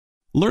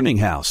Learning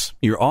House,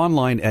 your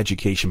online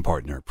education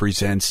partner,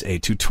 presents a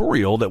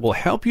tutorial that will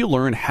help you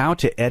learn how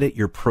to edit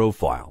your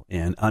profile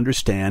and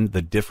understand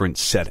the different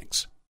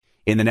settings.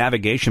 In the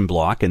navigation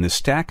block in the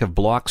stack of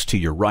blocks to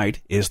your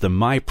right is the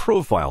My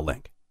Profile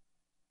link.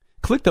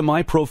 Click the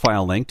My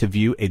Profile link to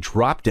view a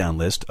drop-down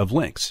list of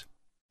links.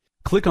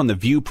 Click on the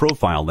View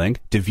Profile link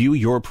to view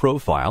your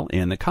profile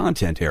in the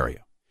Content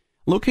area.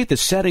 Locate the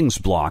Settings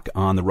block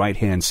on the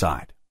right-hand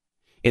side.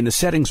 In the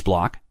Settings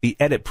block, the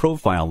Edit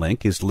Profile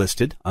link is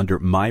listed under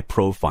My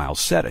Profile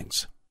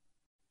Settings.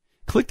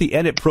 Click the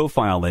Edit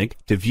Profile link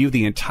to view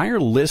the entire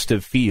list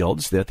of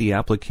fields that the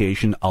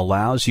application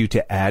allows you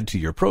to add to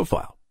your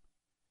profile.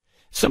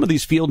 Some of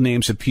these field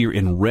names appear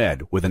in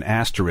red with an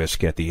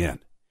asterisk at the end.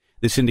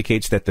 This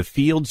indicates that the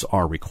fields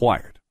are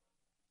required.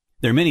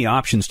 There are many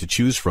options to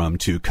choose from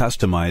to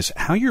customize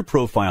how your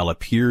profile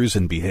appears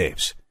and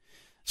behaves.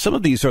 Some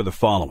of these are the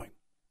following.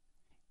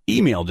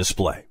 Email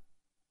display.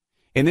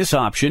 In this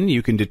option,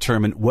 you can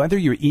determine whether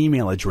your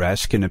email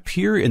address can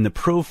appear in the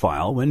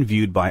profile when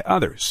viewed by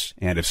others,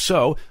 and if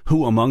so,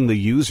 who among the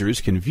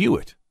users can view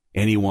it,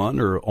 anyone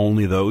or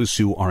only those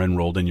who are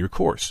enrolled in your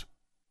course.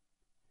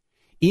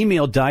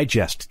 Email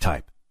digest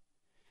type.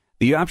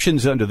 The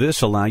options under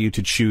this allow you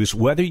to choose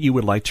whether you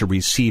would like to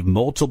receive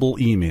multiple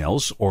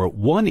emails or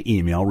one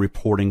email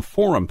reporting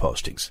forum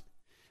postings.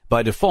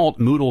 By default,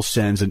 Moodle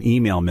sends an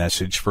email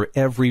message for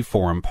every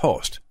forum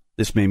post.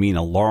 This may mean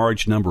a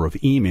large number of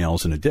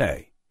emails in a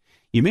day.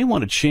 You may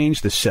want to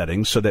change the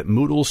settings so that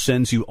Moodle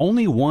sends you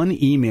only one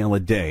email a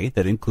day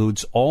that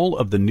includes all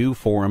of the new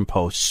forum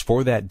posts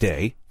for that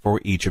day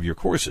for each of your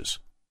courses.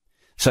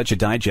 Such a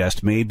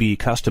digest may be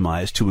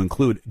customized to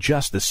include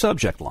just the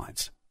subject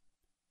lines.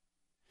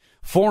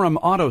 Forum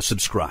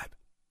auto-subscribe.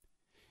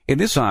 In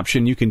this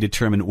option, you can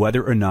determine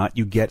whether or not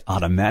you get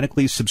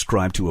automatically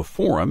subscribed to a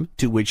forum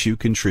to which you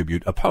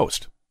contribute a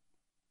post.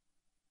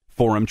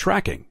 Forum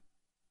tracking.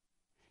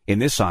 In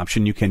this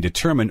option, you can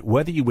determine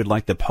whether you would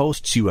like the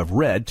posts you have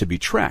read to be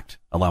tracked,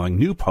 allowing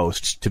new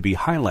posts to be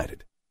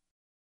highlighted.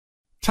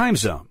 Time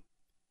zone.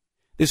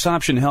 This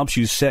option helps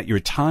you set your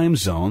time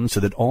zone so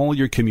that all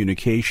your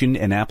communication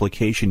and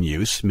application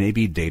use may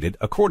be dated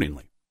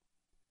accordingly.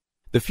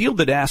 The field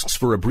that asks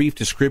for a brief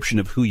description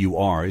of who you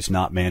are is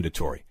not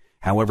mandatory.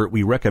 However,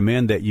 we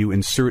recommend that you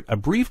insert a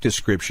brief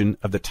description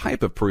of the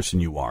type of person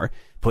you are,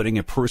 putting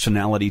a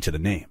personality to the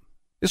name.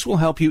 This will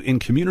help you in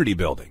community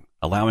building,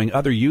 allowing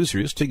other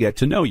users to get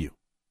to know you.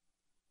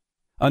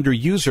 Under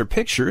User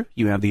Picture,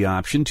 you have the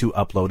option to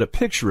upload a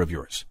picture of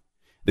yours.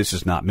 This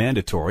is not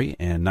mandatory,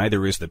 and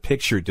neither is the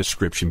picture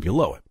description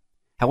below it.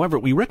 However,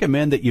 we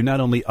recommend that you not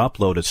only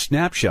upload a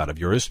snapshot of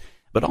yours,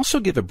 but also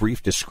give a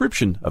brief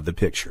description of the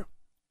picture.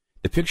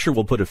 The picture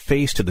will put a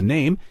face to the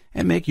name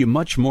and make you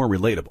much more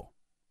relatable.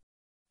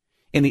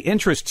 In the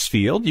Interests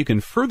field, you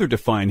can further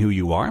define who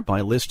you are by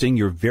listing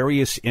your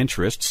various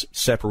interests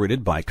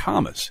separated by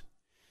commas.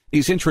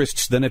 These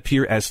interests then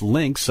appear as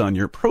links on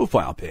your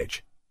profile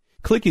page.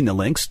 Clicking the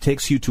links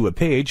takes you to a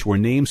page where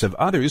names of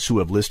others who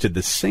have listed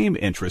the same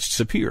interests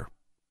appear.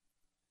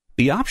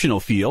 The optional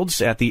fields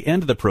at the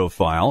end of the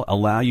profile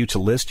allow you to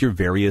list your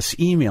various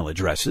email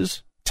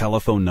addresses,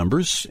 telephone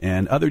numbers,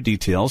 and other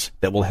details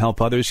that will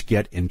help others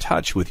get in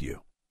touch with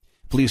you.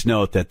 Please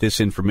note that this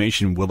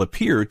information will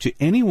appear to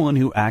anyone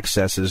who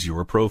accesses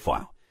your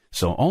profile,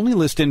 so only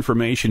list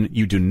information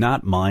you do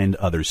not mind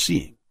others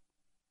seeing.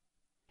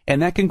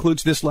 And that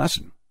concludes this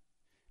lesson.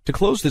 To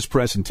close this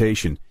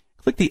presentation,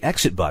 click the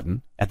Exit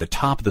button at the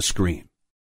top of the screen.